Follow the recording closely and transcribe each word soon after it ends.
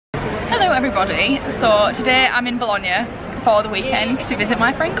Hello everybody, so today I'm in Bologna for the weekend to visit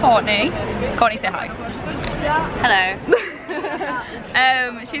my friend Courtney. Courtney, say hi. Hello.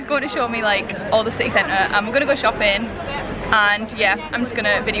 She's going to show me like all the city centre and we're going to go shopping, and yeah, I'm just going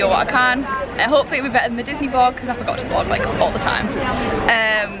to video what I can. Hopefully it'll be better than the Disney vlog because I forgot to vlog like all the time.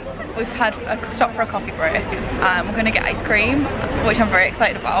 We've had a stop for a coffee break and we're going to get ice cream, which I'm very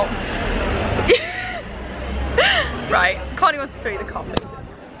excited about. Right, Courtney wants to show you the coffee.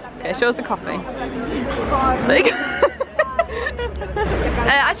 Okay, show us the coffee. Like,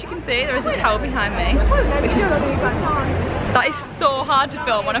 as you can see, there is a tower behind me. That is so hard to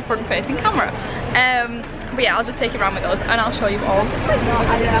film on a front-facing camera. But yeah, I'll just take you around with us and I'll show you all.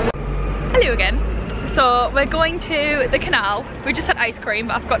 Hello again. So we're going to the canal. We just had ice cream,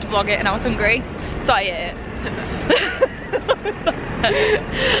 but I forgot to vlog it and I was hungry, so I ate it.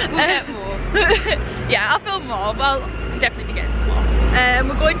 We'll get more. Yeah, I'll film more. Well, definitely get some more.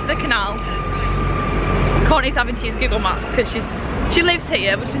 We're going to the canal. Courtney's having to use Google Maps because she lives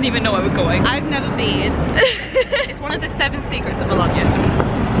here but she doesn't even know where we're going. I've never been. It's one of the 7 secrets of Bologna.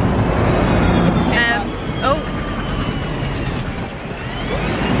 Oh.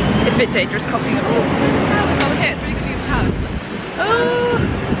 It's a bit dangerous crossing the road. So okay, it's really good view of the house.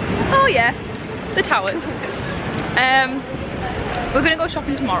 Oh yeah, the towers. We're gonna go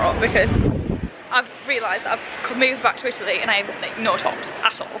shopping tomorrow because I've realised that I've moved back to Italy and I have like no tops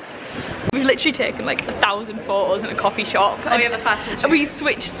at all. We've literally taken like 1,000 photos in a coffee shop. Oh yeah, the fashion shoot. And we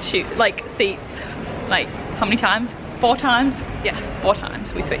switched like seats, like how many times? 4 times? Yeah. 4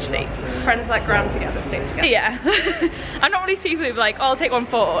 times we switched seats. Friends like ground together, stick together. Yeah. I'm not one of these people who've like, oh, I'll take one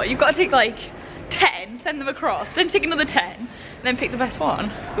photo. You've got to take like 10, send them across, then take another 10, and then pick the best one.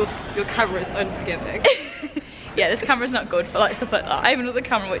 Oof, your camera is unforgiving. Yeah, this camera's not good for like stuff like that. I have another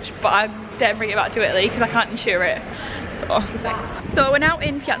camera but I dare bring it back to Italy because I can't insure it. So we're now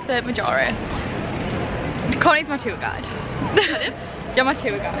in Piazza Maggiore. Courtney's my tour guide. Pardon? You're my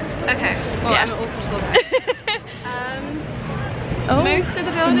tour guide. Okay, well Yeah. I'm all comfortable. Most of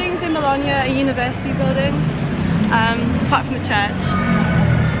the buildings in Bologna are university buildings, apart from the church.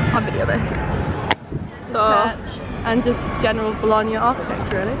 I'll video this. So Church and just general Bologna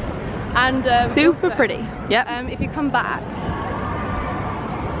architecture really. And super also, pretty. Yep. If you come back,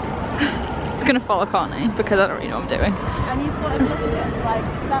 It's gonna follow Courtney because I don't really know what I'm doing. and you sort of look at it like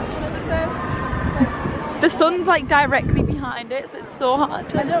that's one of the first. The sun's like directly behind it, so it's so hard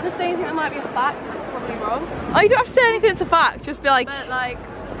to. I don't want to say anything that might be a fact. That's probably wrong. Oh, you don't have to say anything that's a fact. Just be like. But like,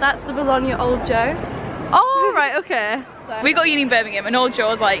 that's the Bologna Old Joe. Oh right, okay. So- We got uni in Birmingham, and Old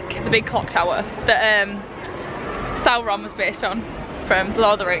Joe's like the big clock tower that Sauron was based on from The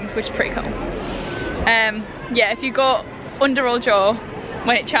Lord of the Rings, which is pretty cool. Yeah, if you go under Old Joe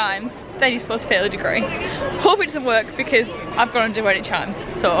when it chimes, then you're supposed to fail a degree. Hope it doesn't work because I've gone under when it chimes,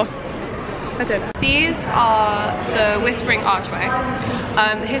 so I don't know. These are the Whispering Archway.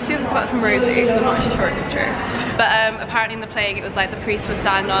 The history of this got from Rosie, so I'm not actually sure if it's true. But apparently in the plague it was like the priest would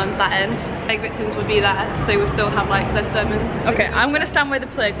stand on that end, plague victims would be there, so they would still have like their sermons. Okay, I'm gonna stand where the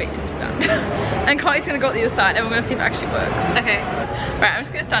plague victims stand. And Courtney's gonna go to the other side and we're gonna see if it actually works. Okay. Right, I'm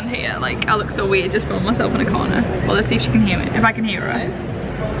just gonna stand here, like I look so weird just filming myself in a corner. Well, let's see if she can hear me, if I can hear her.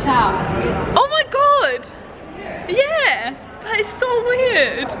 Ciao. Oh my god! Yeah! That is so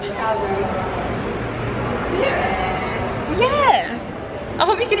weird! Yeah! I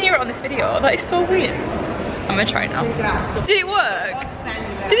hope you can hear it on this video, that is so weird. I'm gonna try now. Did it work?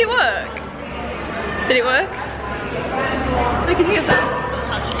 Did it work? Did it work? They can hear that.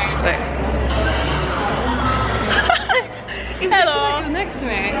 Hello! Like next to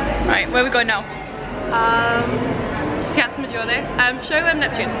me. Right, where are we going now? Piazza Maggiore. Show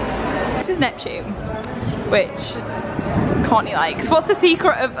Neptune. This is Neptune, which Courtney likes. What's the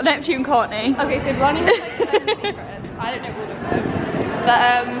secret of Neptune, Courtney? Okay, so Bologna has like 7 secrets. I don't know all of them. But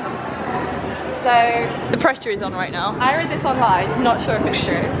so The pressure is on right now. I read this online, not sure if it's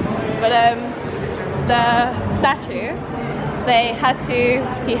true. But the statue,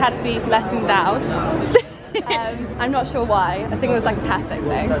 he had to be less endowed. I'm not sure why. I think it was like a Catholic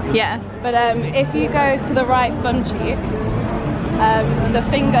thing. Yeah. But if you go to the right bum cheek, the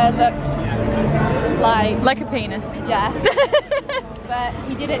finger looks like a penis. yes. But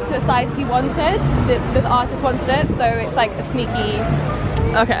he did it to the size he wanted. The artist wanted it, so it's like a sneaky.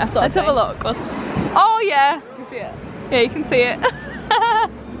 Okay, let's have a look. Oh yeah. You can see it. Yeah, you can see it.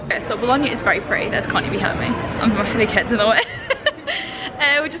 Okay, so Bologna is very pretty. There's Courtney behind me. My big head's in the way.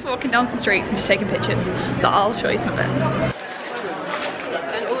 We're just walking down some streets and just taking pictures. So I'll show you some of it.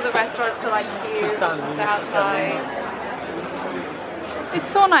 And all the restaurants are like cute. They're outside.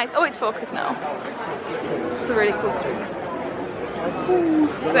 It's so nice. Oh, it's focused now. It's a really cool street.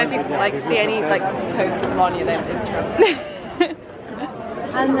 So if you like see any like posts of Bologna, they're Instagram.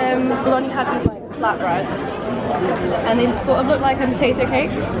 And Bologna had these like flatbreads, and they sort of look like potato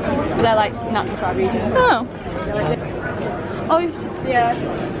cakes, but they're like natural to our region. Oh. Like, oh yeah.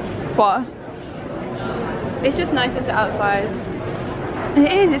 What? It's just nice to sit outside.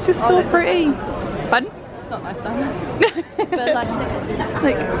 It is. It's just so pretty. Pardon? It's not nice though. But like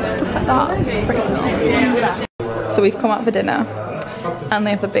stuff like that. It's pretty cool. Yeah. So we've come out for dinner, and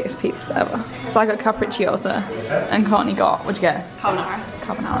they have the biggest pizzas ever. So I got capricciosa, and Courtney got, what'd you get? Carbonara.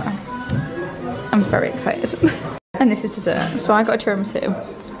 Carbonara. I'm very excited. And this is dessert. So I got a tiramisu,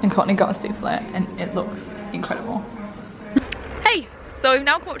 and Courtney got a souffle, and it looks incredible. Hey, so we've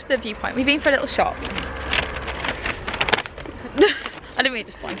now come up to the viewpoint. We've been for a little shop. I didn't mean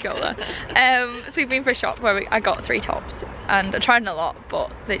to just blank you out there. So we've been for a shop where I got 3 tops, and I tried them a lot,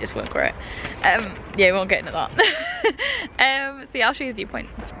 but they just weren't great. Yeah, we won't get into that. So yeah, I'll show you the viewpoint.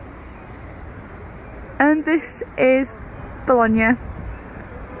 And this is Bologna,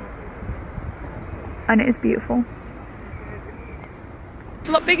 and it is beautiful. It's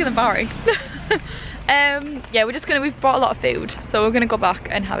a lot bigger than Bari. Yeah, we've brought a lot of food, so we're gonna go back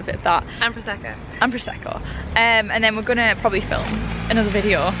and have a bit of that. And Prosecco. And Prosecco. And then we're gonna probably film another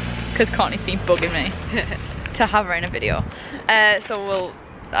video, because Courtney's been bugging me to have her in a video. So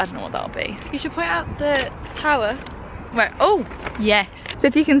I don't know what that'll be. You should point out the tower. Where? Oh, yes. So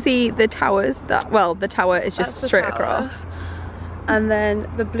if you can see the towers, the tower is just straight across. And then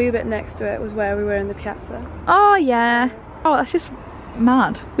the blue bit next to it was where we were in the piazza. Oh yeah. Oh, that's just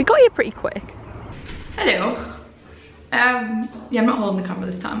mad. We got here pretty quick. Hello. Yeah, I'm not holding the camera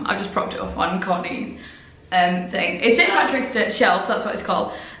this time. I've just propped it up on Courtney's thing. It's St. Patrick's Day shelf, that's what it's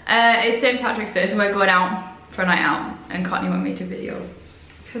called. It's St. Patrick's Day, so we're going out for a night out, and Courtney wanted me to video.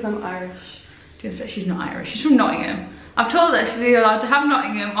 Because I'm Irish. She's not Irish, she's from Nottingham. I've told her she's either allowed to have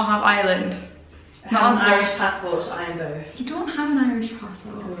Nottingham or have Ireland. I have an Irish passport, I am both. You don't have an Irish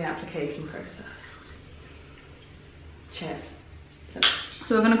passport. It's in the application process. Cheers.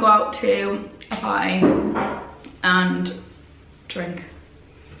 So we're gonna go out to a party and drink,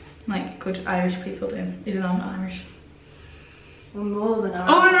 like good Irish people do, even though I'm not Irish. We're more than Irish.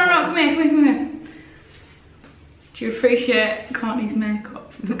 Oh no, come here. Do you appreciate Courtney's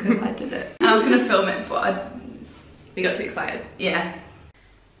makeup? Because I did it. I was gonna film it, but We got too excited. yeah.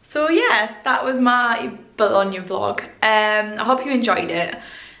 So yeah, that was my Bologna vlog. I hope you enjoyed it.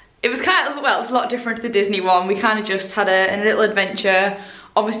 It was kind of, well, it was a lot different to the Disney one. We kind of just had a little adventure.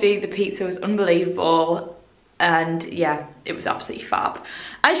 Obviously the pizza was unbelievable, and yeah, it was absolutely fab.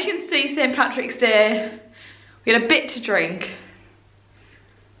 As you can see, St. Patrick's Day, we had a bit to drink.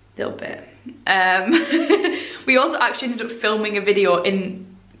 Little bit. We also actually ended up filming a video in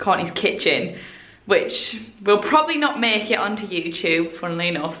Courtney's kitchen, which will probably not make it onto YouTube, funnily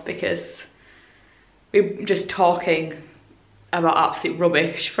enough, because we were just talking about absolute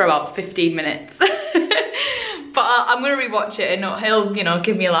rubbish for about 15 minutes. But I'm gonna rewatch it and he'll, you know,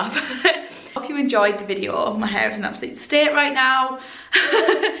 give me a laugh. Hope you enjoyed the video. My hair is in an absolute state right now.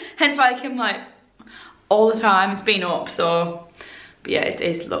 Hence why I came like all the time. It's been up, so, but yeah, it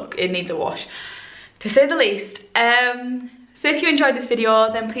is, look, it needs a wash, to say the least. So if you enjoyed this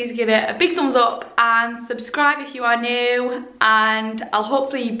video, then please give it a big thumbs up and subscribe if you are new, and I'll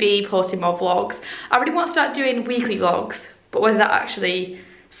hopefully be posting more vlogs. I really want to start doing weekly vlogs, but whether that actually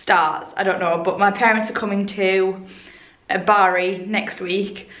starts, I don't know. But my parents are coming to Bari next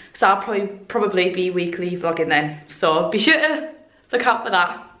week, so I'll probably be weekly vlogging then. So be sure to look out for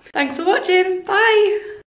that. Thanks for watching, bye!